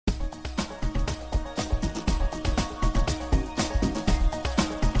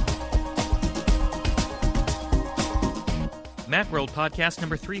Macworld Podcast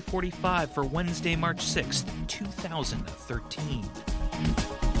number 345 for Wednesday, March 6th, 2013.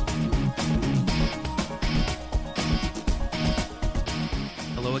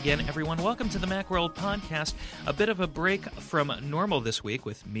 Hello again, everyone. Welcome to the Macworld Podcast. A bit of a break from normal this week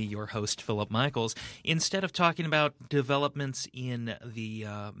with me, your host, Philip Michaels. Instead of talking about developments in the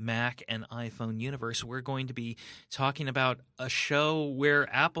Mac and iPhone universe, we're going to be talking about a show where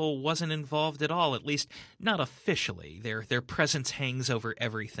Apple wasn't involved at all, at least not officially. Their presence hangs over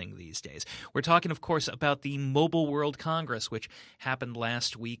everything these days. We're talking, of course, about the Mobile World Congress, which happened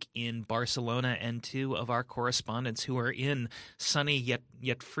last week in Barcelona, and two of our correspondents who are in sunny yet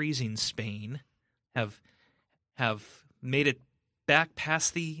freezing Spain have made it back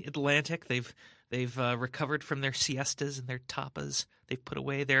past the Atlantic. They've recovered from their siestas and their tapas. They've put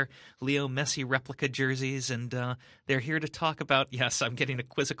away their Leo Messi replica jerseys, and they're here to talk about. Yes, I'm getting a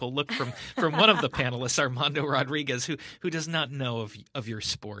quizzical look from one of the panelists, Armando Rodriguez, who does not know of your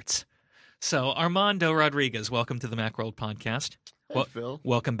sports. So, Armando Rodriguez, welcome to the Macworld Podcast. Hey, Phil.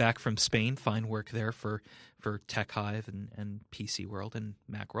 Welcome back from Spain. Fine work there for Tech Hive and PC World and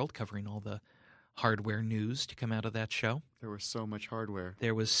Macworld, covering all the hardware news to come out of that show. There was so much hardware.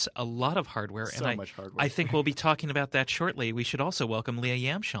 There was a lot of hardware. Much hardware. I think we'll be talking about that shortly. We should also welcome Leah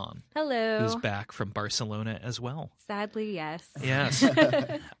Yamshawn. Hello. Who's back from Barcelona as well. Sadly, yes. Yes.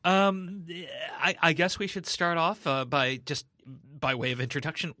 I guess we should start off by way of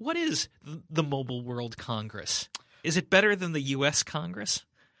introduction. What is the Mobile World Congress? Is it better than the U.S. Congress?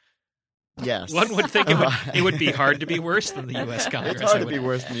 Yes. One would think it would be hard to be worse than the U.S. Congress. It's hard to be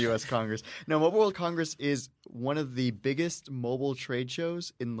worse than the U.S. Congress. No, Mobile World Congress is one of the biggest mobile trade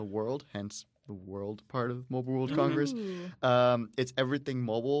shows in the world, hence the world part of Mobile World Congress. It's everything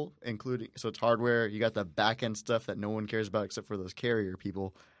mobile, so it's hardware. You got the back-end stuff that no one cares about except for those carrier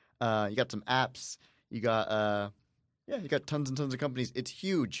people. You got some apps. You got tons and tons of companies. It's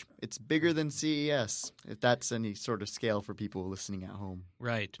huge. It's bigger than CES, if that's any sort of scale for people listening at home.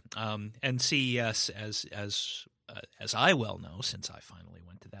 Right. And CES, as I well know, since I finally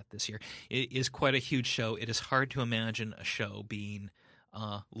went to that this year, it is quite a huge show. It is hard to imagine a show being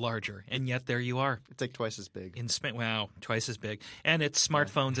larger, and yet there you are. It's like twice as big. Wow, twice as big. And it's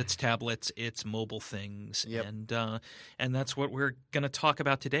smartphones, it's tablets, it's mobile things, yep. And that's what we're going to talk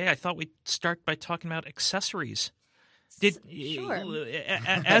about today. I thought we'd start by talking about accessories. Sure.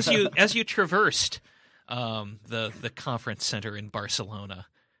 As you traversed the conference center in Barcelona,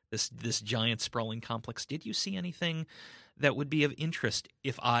 this giant sprawling complex, did you see anything that would be of interest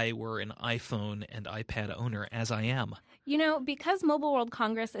if I were an iPhone and iPad owner, as I am? You know, because Mobile World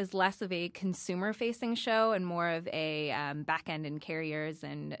Congress is less of a consumer-facing show and more of a back-end and carriers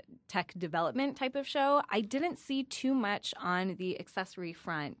and tech development type of show, I didn't see too much on the accessory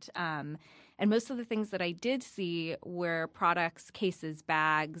front. And most of the things that I did see were products, cases,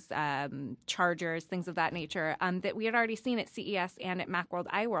 bags, chargers, things of that nature that we had already seen at CES and at Macworld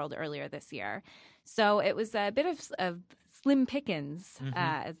iWorld earlier this year. So it was a bit of slim pickings,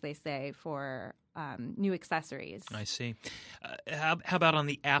 as they say, for new accessories. I see. How about on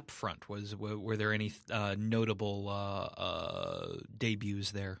the app front? Were there any notable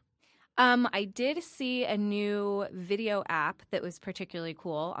debuts there? I did see a new video app that was particularly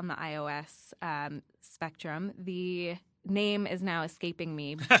cool on the iOS spectrum. The name is now escaping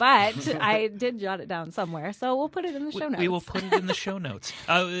me, but I did jot it down somewhere, so we'll put it in the show notes. We will put it in the show notes.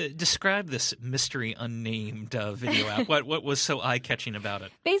 Describe this mystery unnamed video app. What was so eye-catching about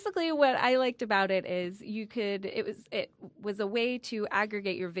it? Basically, what I liked about it is it was a way to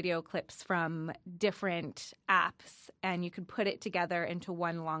aggregate your video clips from different apps, and you could put it together into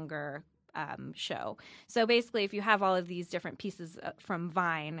one longer show. So basically, if you have all of these different pieces from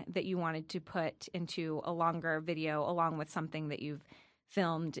Vine that you wanted to put into a longer video along with something that you've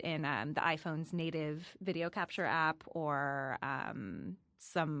filmed in the iPhone's native video capture app or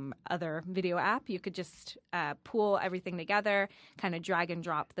some other video app, you could just pool everything together, kind of drag and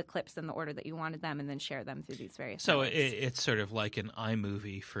drop the clips in the order that you wanted them, and then share them through these various So modes. It's sort of like an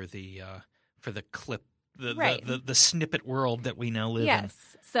iMovie for the clip. Right. The snippet world that we now live in. Yes.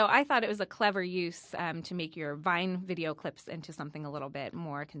 So I thought it was a clever use to make your Vine video clips into something a little bit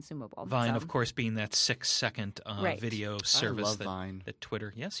more consumable. Vine, of course, being that 6-second video service Vine. that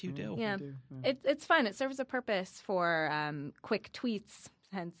Twitter. Yes, you do. Yeah. I do. It's fun. It serves a purpose for quick tweets,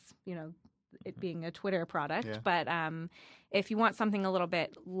 hence, it being a Twitter product. Yeah. But if you want something a little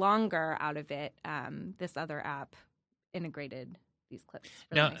bit longer out of it, this other app integrated these clips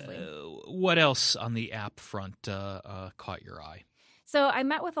really Now, nicely. what else on the app front caught your eye? So I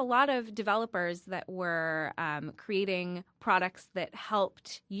met with a lot of developers that were creating products that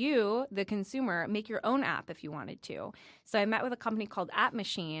helped you, the consumer, make your own app if you wanted to. So I met with a company called App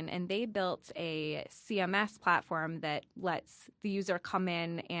Machine, and they built a CMS platform that lets the user come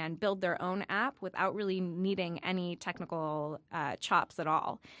in and build their own app without really needing any technical chops at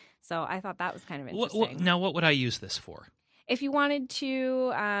all. So I thought that was kind of interesting. Now, what would I use this for? If you wanted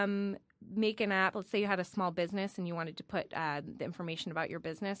to make an app, let's say you had a small business and you wanted to put the information about your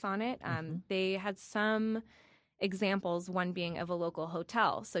business on it, they had some examples, one being of a local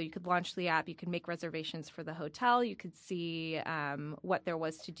hotel. So you could launch the app, you could make reservations for the hotel, you could see what there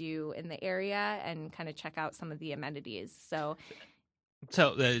was to do in the area and kind of check out some of the amenities. So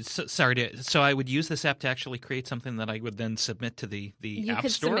I would use this app to actually create something that I would then submit to the App Store? You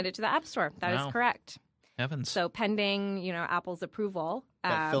could submit it to the App Store. That is correct. Heavens. So pending, Apple's approval.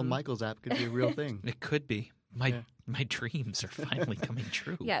 That Phil Michaels app could be a real thing. It could be. My dreams are finally coming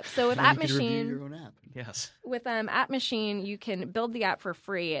true. Yeah. So with Then App you could Machine, review your own app. Yes. with App Machine, you can build the app for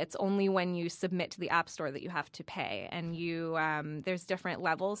free. It's only when you submit to the App Store that you have to pay, and there's different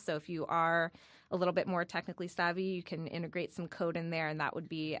levels. So if you are a little bit more technically savvy, you can integrate some code in there, and that would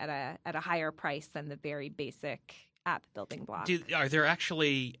be at a higher price than the very basic app building block. Are there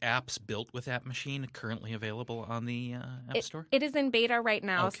actually apps built with App Machine currently available on the App Store? It is in beta right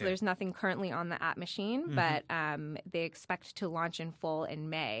now, Okay. so there's nothing currently on the App Machine, but they expect to launch in full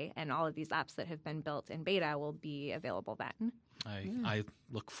in May, and all of these apps that have been built in beta will be available then. I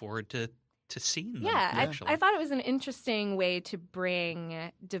look forward to seeing them. Yeah, actually. I thought it was an interesting way to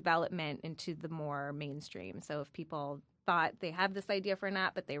bring development into the more mainstream. So if people thought they have this idea for an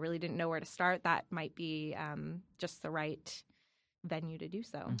app, but they really didn't know where to start, that might be just the right venue to do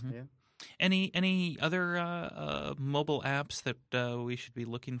so. Mm-hmm. Yeah. Any other mobile apps that we should be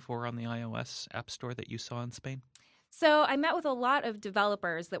looking for on the iOS App Store that you saw in Spain? So I met with a lot of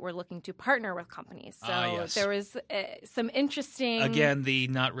developers that were looking to partner with companies. So yes. there was some interesting... Again, the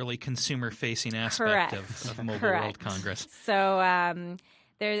not really consumer-facing aspect of Mobile World Congress. So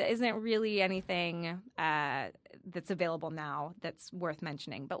there isn't really anything that's available now that's worth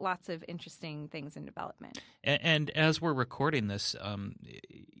mentioning, but lots of interesting things in development. And as we're recording this,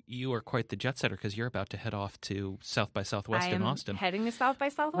 you are quite the jet setter because you're about to head off to South by Southwest in Austin. Heading to South by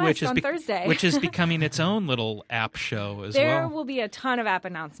Southwest on Thursday. Which is becoming its own little app show as There well. will be a ton of app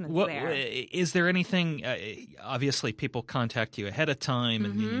announcements there. Is there anything, obviously people contact you ahead of time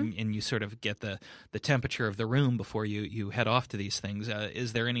and you sort of get the temperature of the room before you head off to these things.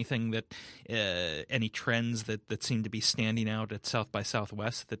 Is there anything that, any trends that seem to be standing out at South by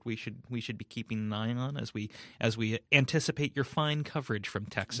Southwest that we should be keeping an eye on as we anticipate your fine coverage from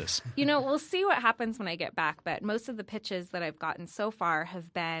Texas? We'll see what happens when I get back, but most of the pitches that I've gotten so far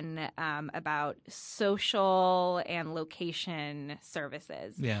have been about social and location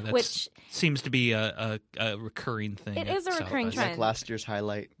services. Yeah, which seems to be a recurring thing. It is a recurring trend. Like last year's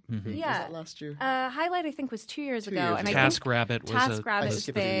highlight. Mm-hmm. Yeah. Was that last year? Highlight, I think, was 2 years ago. years And ago. I think TaskRabbit was TaskRabbit I was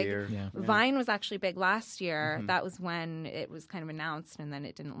skipped it a big. year. Yeah. Vine was actually big last year. That was when it was kind of announced, and then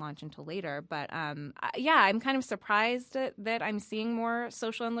it didn't launch until later. But I'm kind of surprised that I'm seeing more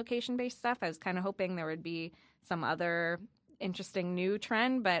social and location-based stuff. I was kind of hoping there would be some other interesting new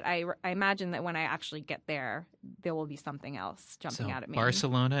trend, but I imagine that when I actually get there will be something else jumping out at me.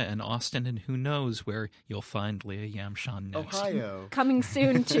 Barcelona and Austin, and who knows where you'll find Leah Yamshan next. Ohio. Coming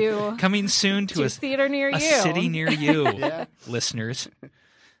soon to to a theater near a you. city near you, Yeah. listeners.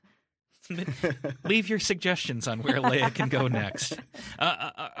 Leave your suggestions on where Leia can go next.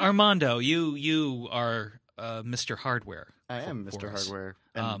 Armando, you are Mr. Hardware. I am for Mr. us. Hardware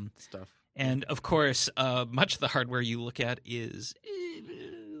and stuff. And, of course, much of the hardware you look at is...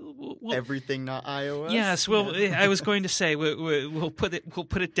 Everything not iOS? Yes, well, I was going to say, we'll put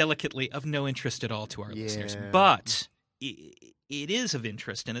it delicately, of no interest at all to our listeners. But it is of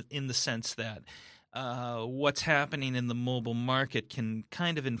interest in the sense that what's happening in the mobile market can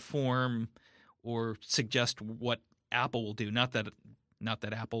kind of inform or suggest what Apple will do. Not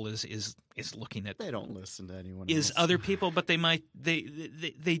that Apple is looking at. They don't listen to anyone is else. other people, but they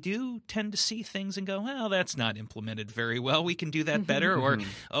do tend to see things and go, well, that's not implemented very well. We can do that better, or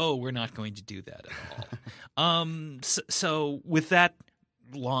we're not going to do that at all. So with that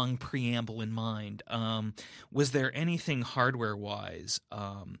long preamble in mind, was there anything hardware wise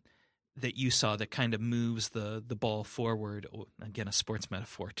that you saw that kind of moves the ball forward? Oh, again, a sports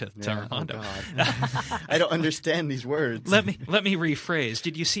metaphor to Armando. Oh God. I don't understand these words. Let me rephrase.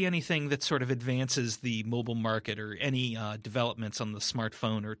 Did you see anything that sort of advances the mobile market, or any developments on the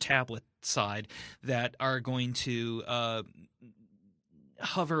smartphone or tablet side that are going to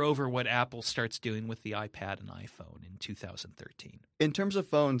hover over what Apple starts doing with the iPad and iPhone in 2013. In terms of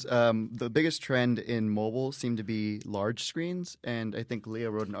phones, the biggest trend in mobile seemed to be large screens, and I think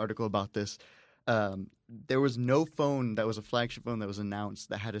Leah wrote an article about this. There was no phone that was a flagship phone that was announced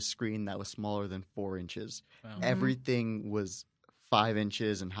that had a screen that was smaller than 4 inches. Wow. Everything was 5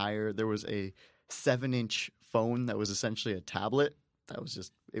 inches and higher. There was a 7-inch phone that was essentially a tablet. That was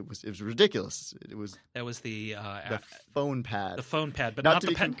just it was ridiculous. That was the phone pad. The phone pad, but Not not to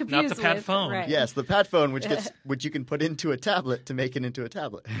the be pad, not the confused pad with, phone. right. Yes, the pad phone, which you can put into a tablet to make it into a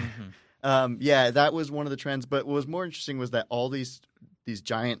tablet. Mm-hmm. That was one of the trends. But what was more interesting was that all these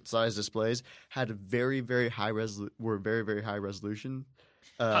giant size displays had a very very high high resolution.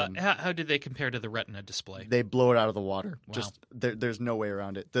 How did they compare to the Retina display? They blow it out of the water. Wow. Just there's no way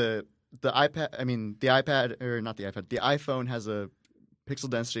around it. The iPhone has a pixel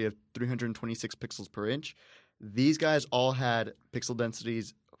density of 326 pixels per inch. These guys all had pixel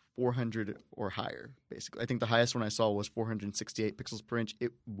densities 400 or higher, basically. I think the highest one I saw was 468 pixels per inch.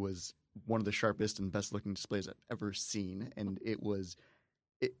 It was one of the sharpest and best looking displays I've ever seen, and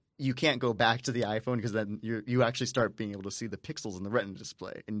you can't go back to the iPhone because then you actually start being able to see the pixels in the Retina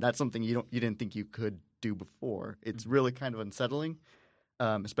display, and that's something you didn't think you could do before. It's really kind of unsettling.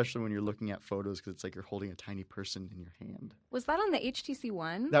 Especially when you're looking at photos because it's like you're holding a tiny person in your hand. Was that on the HTC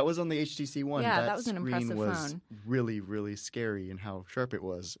One? That was on the HTC One. Yeah, that was an screen impressive was phone. really, really scary in how sharp it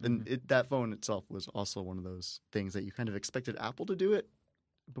was. Mm-hmm. And that phone itself was also one of those things that you kind of expected Apple to do it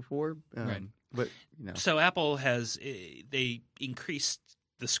before. Right. But, So Apple they increased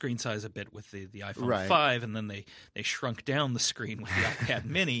the screen size a bit with the iPhone Right. 5, and then they shrunk down the screen with the iPad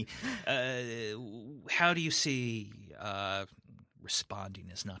Mini. How do you see responding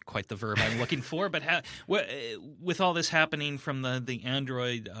is not quite the verb I'm looking for, but with all this happening from the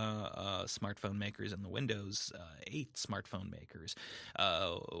Android smartphone makers and the Windows 8 smartphone makers,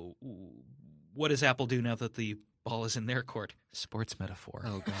 what does Apple do now that the ball is in their court? Sports metaphor.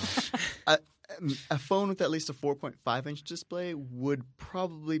 Oh, gosh. A phone with at least a 4.5-inch display will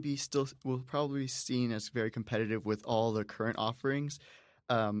probably be seen as very competitive with all the current offerings.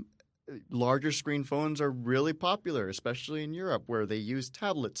 Larger screen phones are really popular, especially in Europe, where they use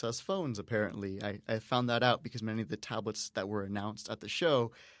tablets as phones, apparently. I found that out because many of the tablets that were announced at the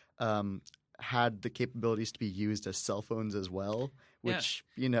show had the capabilities to be used as cell phones as well, which,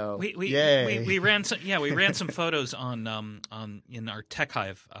 we yay. ran some photos on in our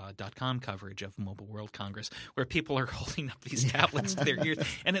TechHive.com coverage of Mobile World Congress where people are holding up these tablets to their ears,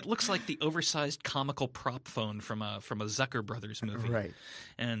 and it looks like the oversized comical prop phone from a Zucker Brothers movie. Right.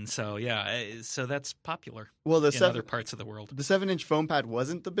 And so so that's popular Well, in other parts of the world. The 7-inch phone pad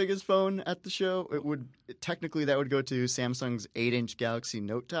wasn't the biggest phone at the show. Technically that would go to Samsung's 8-inch Galaxy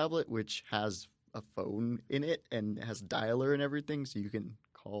Note tablet, which has a phone in it and has dialer and everything, so you can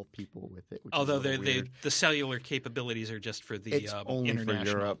call people with it. Although the cellular capabilities are just for the it's only international.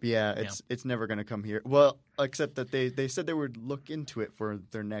 for Europe. Yeah, it's never going to come here. Well, except that they said they would look into it for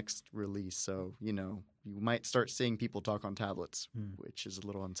their next release. So you might start seeing people talk on tablets, which is a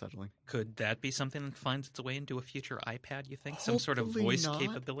little unsettling. Could that be something that finds its way into a future iPad, you think? Some sort of voice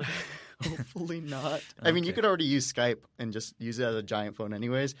capability? Hopefully not. I mean, you could already use Skype and just use it as a giant phone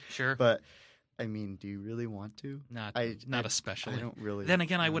anyways. Sure. But I mean, do you really want to? Not especially. I don't really. Then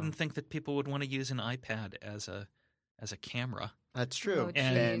again, I wouldn't think that people would want to use an iPad as a camera. That's true. Oh,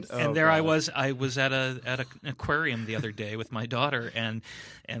 And jeez. there I was at an aquarium the other day with my daughter, and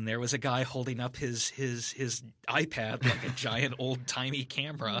there was a guy holding up his iPad like a giant old timey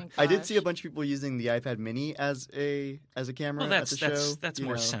camera. Oh my I did gosh. see a bunch of people using the iPad Mini as a camera Well, at the show. that's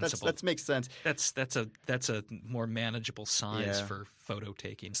more sensible. That makes sense. That's a more manageable size Yeah. for photo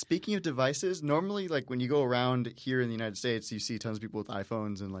taking. Speaking of devices, normally like when you go around here in the United States, you see tons of people with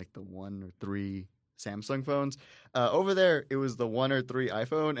iPhones and like the 1 or 3 Samsung phones. Over there, it was the 1 or 3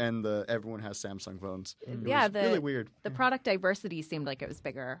 iPhone, and everyone has Samsung phones. It was really weird. The product diversity seemed like it was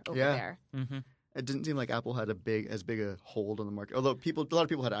bigger over there. Mm-hmm. It didn't seem like Apple had as big a hold on the market. Although a lot of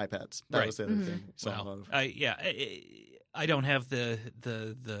people had iPads. That Right. was the other thing. So a lot Well, of- I don't have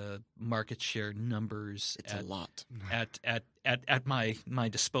the market share numbers it's a lot. at my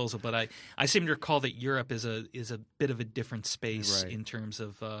disposal, but I seem to recall that Europe is a bit of a different space Right. in terms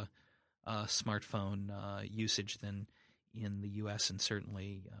of smartphone usage than in the U.S. and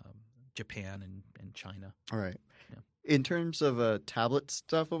certainly Japan and China. All right. Yeah. In terms of tablet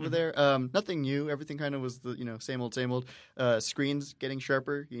stuff over there, nothing new. Everything kind of was the same old, same old. Screens getting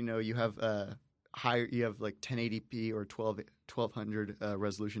sharper. You have higher. You have like 1080p or 1200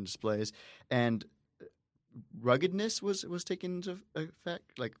 resolution displays, and ruggedness was taken into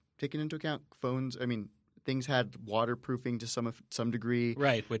effect, like taken into account. Phones. I mean, things had waterproofing to some degree.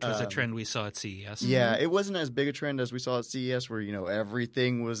 Right, which was a trend we saw at CES. Yeah, it wasn't as big a trend as we saw at CES where,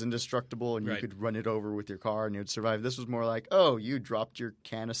 everything was indestructible and you could run it over with your car and it would survive. This was more like, oh, you dropped your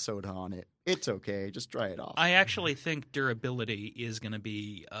can of soda on it. It's okay. Just dry it off. I actually think durability is going to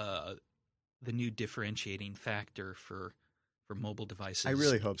be the new differentiating factor for mobile devices. I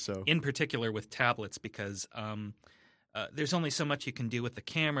really hope so. In particular with tablets, because there's only so much you can do with the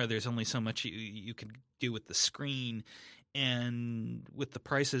camera. There's only so much you can do with the screen, and with the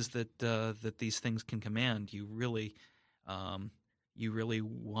prices that these things can command, you really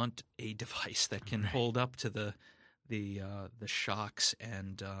want a device that can hold up to the shocks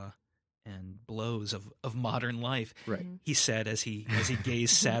and blows of modern life. Right. He said as he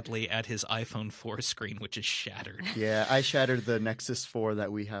gazed sadly at his iPhone 4 screen, which is shattered. Yeah, I shattered the Nexus 4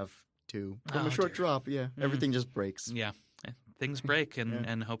 that we have too. From a short dear. drop, everything just breaks. Yeah, things break,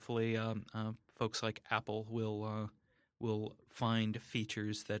 and hopefully folks like Apple will find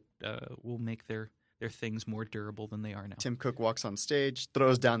features that will make their things more durable than they are now. Tim Cook walks on stage,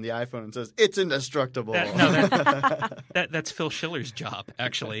 throws down the iPhone, and says, "It's indestructible." That's Phil Schiller's job,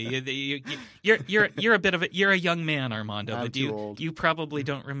 actually. You're a young man, Armando, I'm but too old. you probably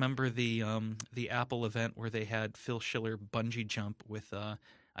don't remember the Apple event where they had Phil Schiller bungee jump with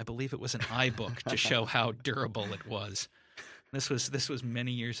I believe it was an iBook to show how durable it was. This was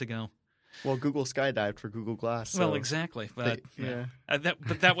many years ago. Well, Google skydived for Google Glass. Well, exactly, but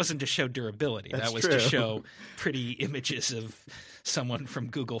that wasn't to show durability. That's that was true. to show pretty images of someone from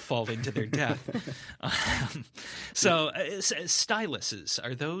Google falling to their death. So, styluses,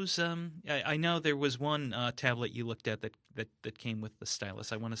 are those? I know there was one tablet you looked at that came with the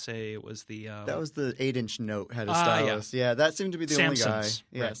stylus. I want to say it was the that was the 8-inch Note had a stylus. Yeah, that seemed to be the only guy.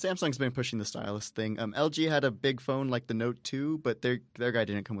 Yeah, right. Samsung's been pushing the stylus thing. LG had a big phone like the Note 2, but their guy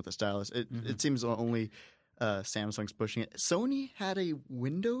didn't come with a stylus. It seems only Samsung's pushing it. Sony had a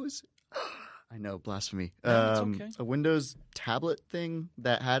Windows. I know, blasphemy. No, it's okay. A Windows tablet thing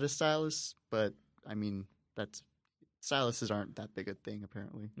that had a stylus, but I mean styluses aren't that big a thing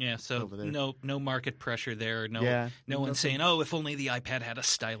apparently. Yeah, so over there. no market pressure there. No one's saying, "Oh, if only the iPad had a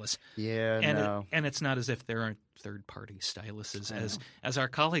stylus." Yeah, and it's not as if there aren't third-party styluses, as our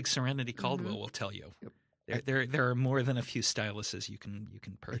colleague Serenity Caldwell will tell you. Yep. There are more than a few styluses you can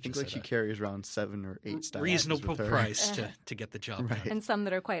purchase. I think she carries around 7 or 8 styluses. Reasonable with her. price to get the job done. And some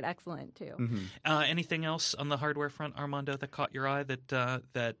that are quite excellent too. Mm-hmm. Anything else on the hardware front, Armando, that caught your eye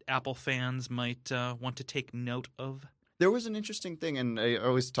that Apple fans might want to take note of? There was an interesting thing, and I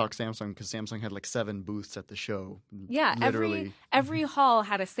always talk Samsung because Samsung had like 7 booths at the show. Yeah, literally. every hall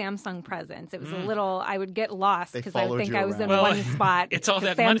had a Samsung presence. It was a little. I would get lost because I would think I was in around. one spot. It's all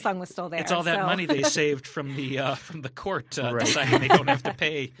that Samsung money, was still there. It's all that money they saved from the court deciding they don't have to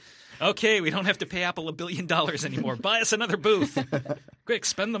pay. Okay, we don't have to pay Apple $1 billion anymore. Buy us another booth. Quick,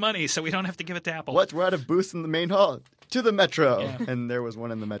 spend the money so we don't have to give it to Apple. What? We're out of booths in the main hall. To the Metro. Yeah. And there was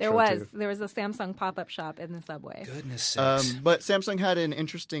one in the Metro, too. There was a Samsung pop-up shop in the subway. Goodness sakes. But Samsung had an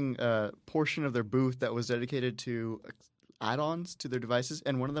interesting portion of their booth that was dedicated to add-ons to their devices,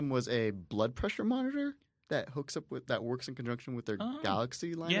 and one of them was a blood pressure monitor that works in conjunction with their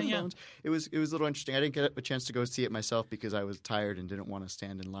Galaxy line of phones. It was a little interesting. I didn't get a chance to go see it myself because I was tired and didn't want to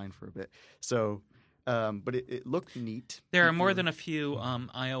stand in line for a bit. So, but it looked neat. There are more than a few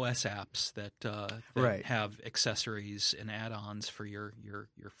iOS apps that have accessories and add-ons for your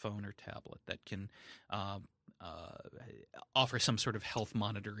phone or tablet that can offer some sort of health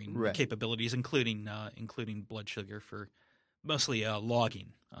monitoring capabilities, including blood sugar for mostly logging.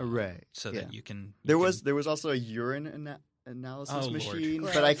 So that you can. There was also a urine analysis machine,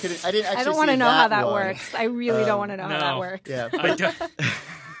 Lord. but I didn't actually. I don't want to know how that one. works. I really don't want to know how that works. Yeah. I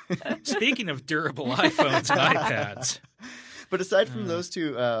don't. Speaking of durable iPhones and iPads, but aside from those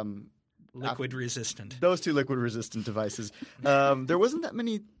two, liquid resistant, devices, there wasn't that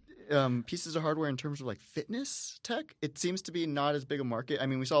many pieces of hardware in terms of like fitness tech. It seems to be not as big a market. I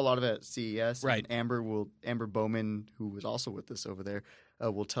mean, we saw a lot of it at CES. Right. And Amber Bowman, who was also with us over there,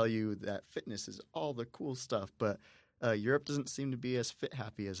 will tell you that fitness is all the cool stuff. But Europe doesn't seem to be as fit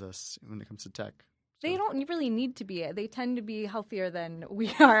happy as us when it comes to tech. They don't really need to be. They tend to be healthier than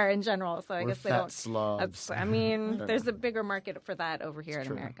we are in general. So I guess they don't. Slobs. I mean, there's a bigger market for that over here in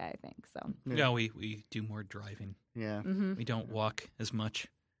true. America, I think. So. Yeah, we do more driving. Yeah. Mm-hmm. We don't walk as much.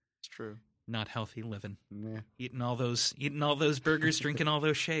 It's true. Not healthy living. Yeah. Eating all those burgers, drinking all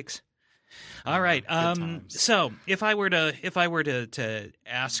those shakes. All right. So if I were to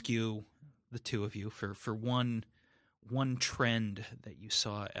ask you, the two of you, for one trend that you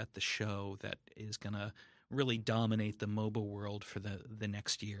saw at the show that is going to really dominate the mobile world for the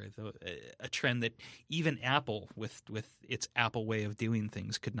next year. A trend that even Apple, with its Apple way of doing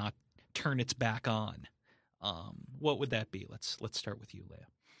things, could not turn its back on. What would that be? Let's start with you, Leah.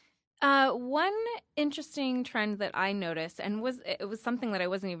 One interesting trend that I noticed, and it was something that I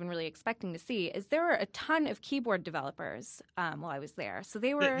wasn't even really expecting to see, is there were a ton of keyboard developers while I was there. So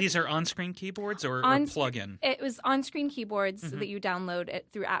they were these are on-screen keyboards or plug-in? It was on-screen keyboards that you download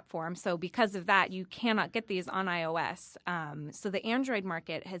through app form. So because of that, you cannot get these on iOS. So the Android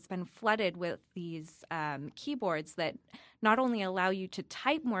market has been flooded with these keyboards that not only allow you to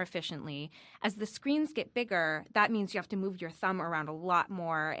type more efficiently, as the screens get bigger, that means you have to move your thumb around a lot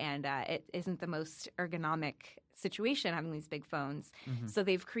more, and it isn't the most ergonomic situation having these big phones. So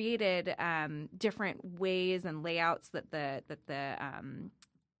they've created different ways and layouts that the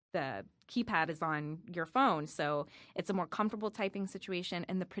keypad is on your phone. So it's a more comfortable typing situation,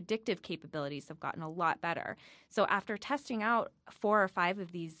 and the predictive capabilities have gotten a lot better. So after testing out 4 or 5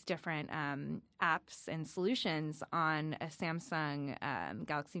 of these different apps and solutions on a Samsung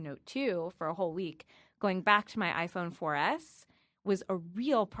Galaxy Note 2 for a whole week, going back to my iPhone 4S was a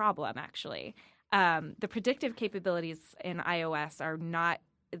real problem, actually. The predictive capabilities in iOS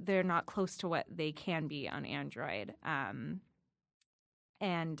they're not close to what they can be on Android.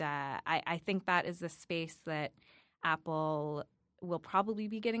 And I think that is a space that Apple will probably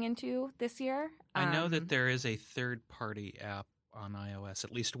be getting into this year. I know that there is a third-party app on iOS,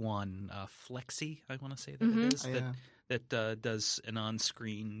 at least one, Flexi, I want to say that it is, that does an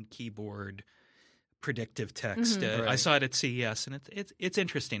on-screen keyboard predictive text. Right. I saw it at CES, and it's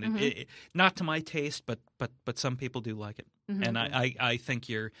interesting. It, not to my taste, but some people do like it. And I think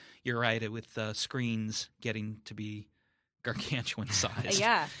you're right with screens getting to be gargantuan size.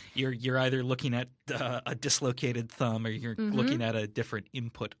 Yeah. You're either looking at a dislocated thumb or you're looking at a different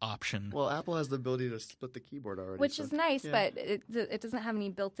input option. Well, Apple has the ability to split the keyboard already. Which is nice, but it doesn't have any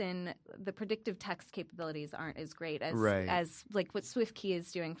built-in – the predictive text capabilities aren't as great as like what SwiftKey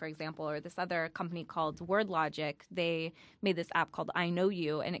is doing, for example, or this other company called WordLogic. They made this app called I Know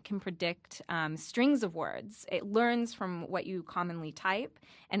You, and it can predict strings of words. It learns from what you commonly type,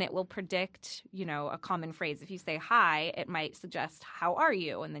 and it will predict, a common phrase. If you say hi, it might suggest how are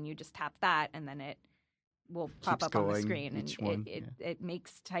you, and then you just tap that, and then it will pop up on the screen, and it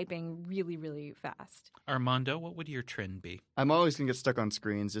makes typing really, really fast. Armando, what would your trend be? I'm always going to get stuck on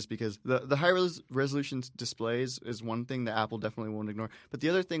screens just because the high resolution displays is one thing that Apple definitely won't ignore. But the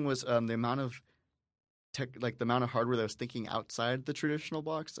other thing was the amount of the amount of hardware that was thinking outside the traditional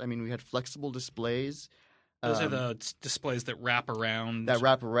box. I mean, we had flexible displays. Those are the displays that wrap around. That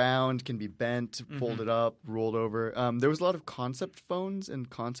wrap around, can be bent, folded up, rolled over. There was a lot of concept phones and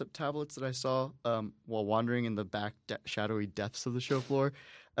concept tablets that I saw while wandering in the back shadowy depths of the show floor,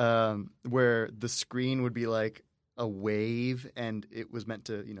 where the screen would be like a wave, and it was meant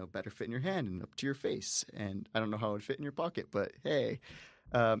to, better fit in your hand and up to your face. And I don't know how it would fit in your pocket, but hey.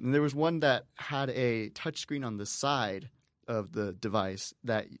 And there was one that had a touchscreen on the side of the device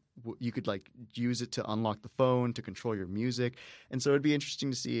that you could use it to unlock the phone, to control your music. And so it'd be interesting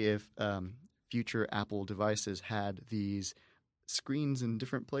to see if future Apple devices had these screens in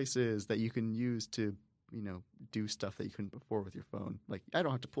different places that you can use to, do stuff that you couldn't before with your phone. Like, I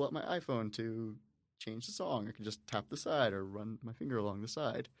don't have to pull out my iPhone to change the song. I can just tap the side or run my finger along the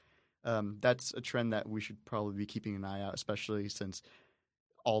side. That's a trend that we should probably be keeping an eye out, especially since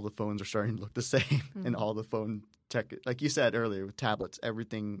all the phones are starting to look the same and all the phone tech, like you said earlier, with tablets,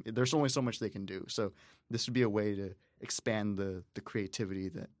 everything, there's only so much they can do. So this would be a way to expand the creativity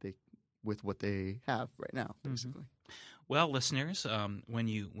that with what they have right now, basically. Well, listeners, when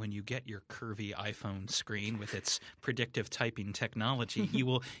you get your curvy iPhone screen with its predictive typing technology, you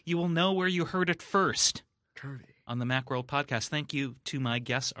will know where you heard it first. Curvy. On the Macworld podcast. Thank you to my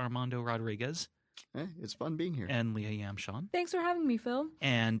guests, Armando Rodriguez. It's fun being here. And Leah Yamshawn. Thanks for having me, Phil.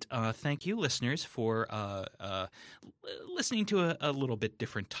 And thank you, listeners, for listening to a little bit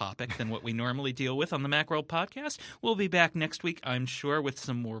different topic than what we normally deal with on the Macworld podcast. We'll be back next week, I'm sure, with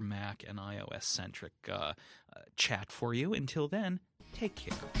some more Mac and iOS-centric chat for you. Until then, take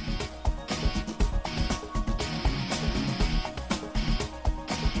care.